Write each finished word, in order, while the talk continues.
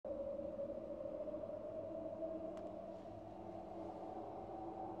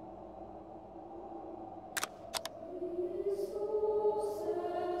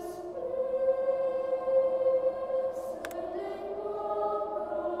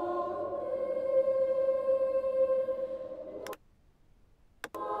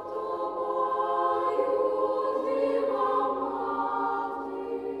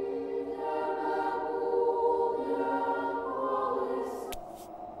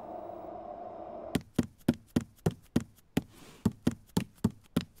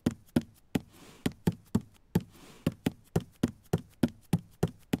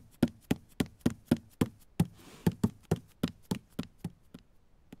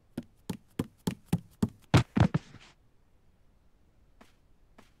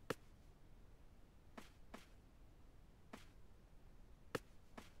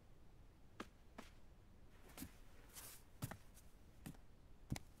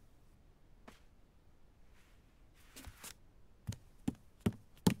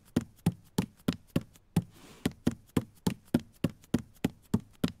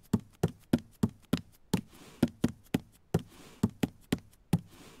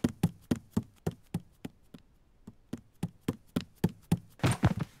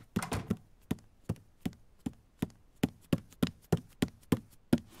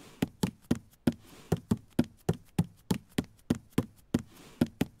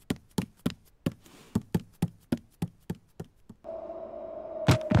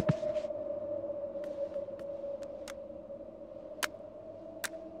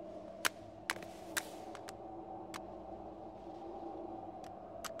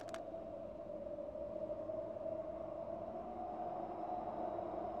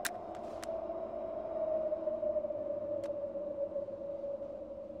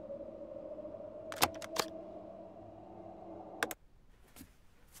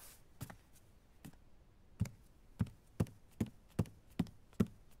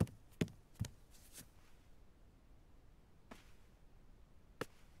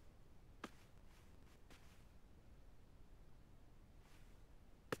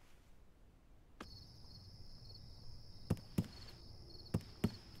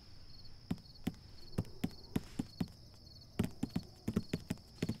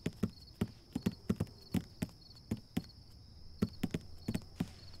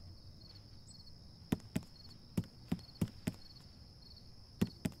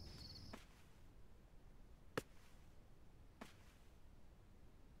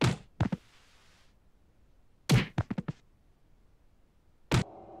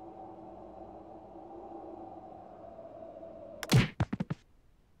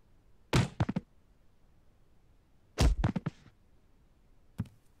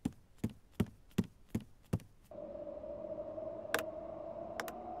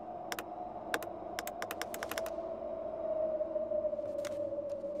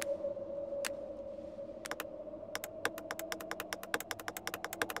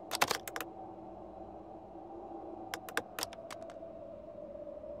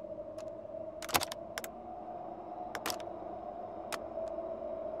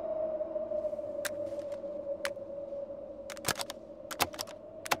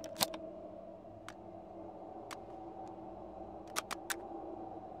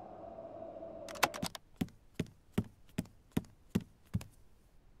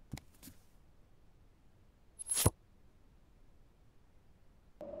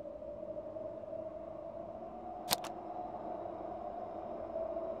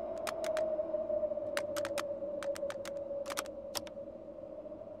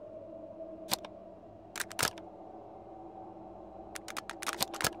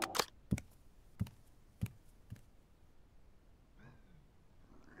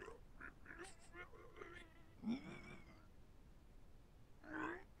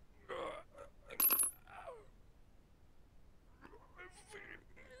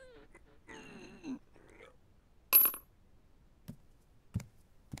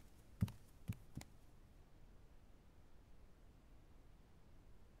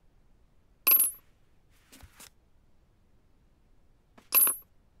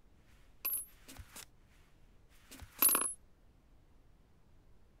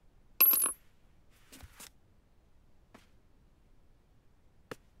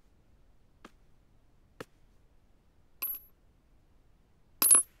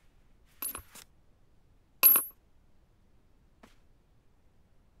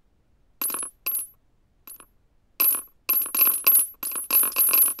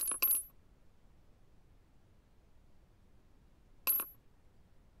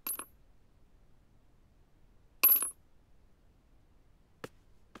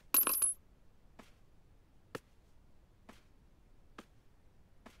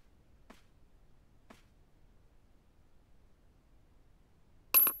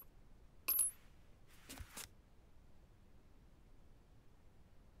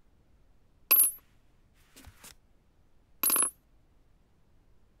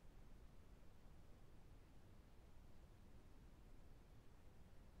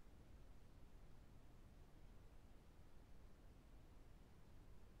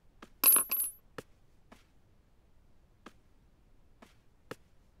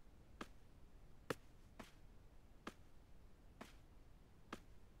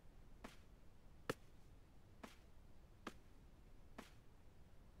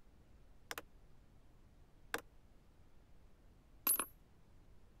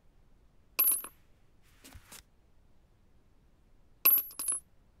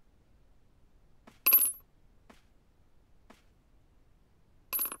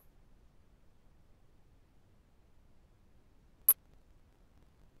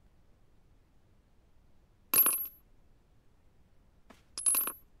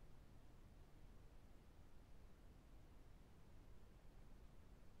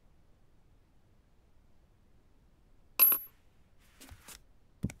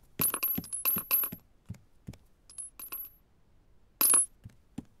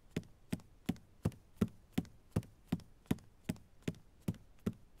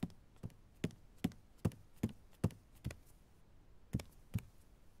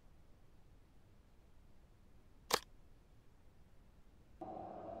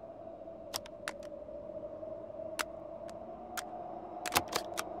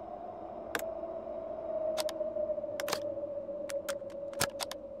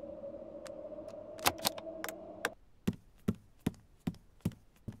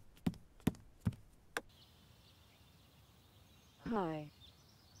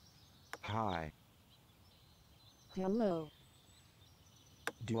Hi. Hello.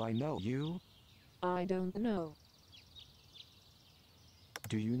 Do I know you? I don't know.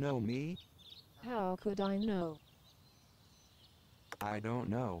 Do you know me? How could I know? I don't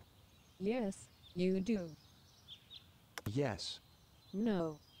know. Yes, you do. Yes.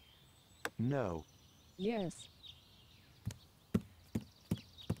 No. No. Yes.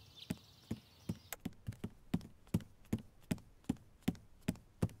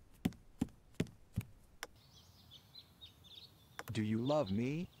 Do you love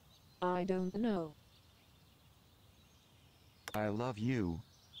me? I don't know. I love you.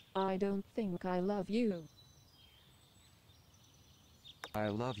 I don't think I love you. I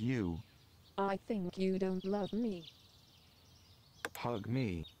love you. I think you don't love me. Hug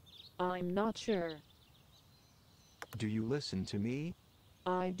me. I'm not sure. Do you listen to me?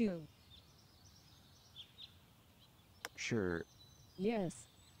 I do. Sure. Yes.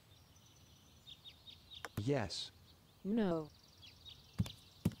 Yes. No.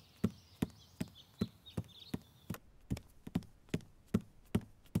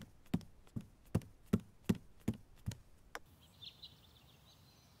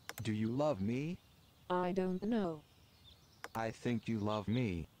 Do you love me? I don't know. I think you love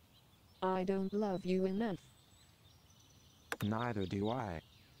me. I don't love you enough. Neither do I.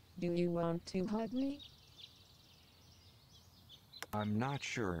 Do you want to hug me? I'm not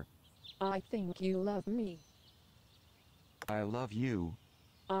sure. I think you love me. I love you.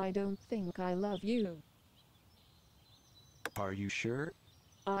 I don't think I love you. Are you sure?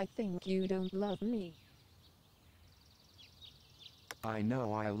 I think you don't love me. I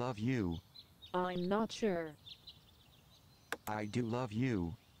know I love you. I'm not sure. I do love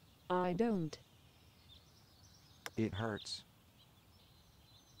you. I don't. It hurts.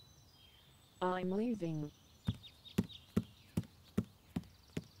 I'm leaving.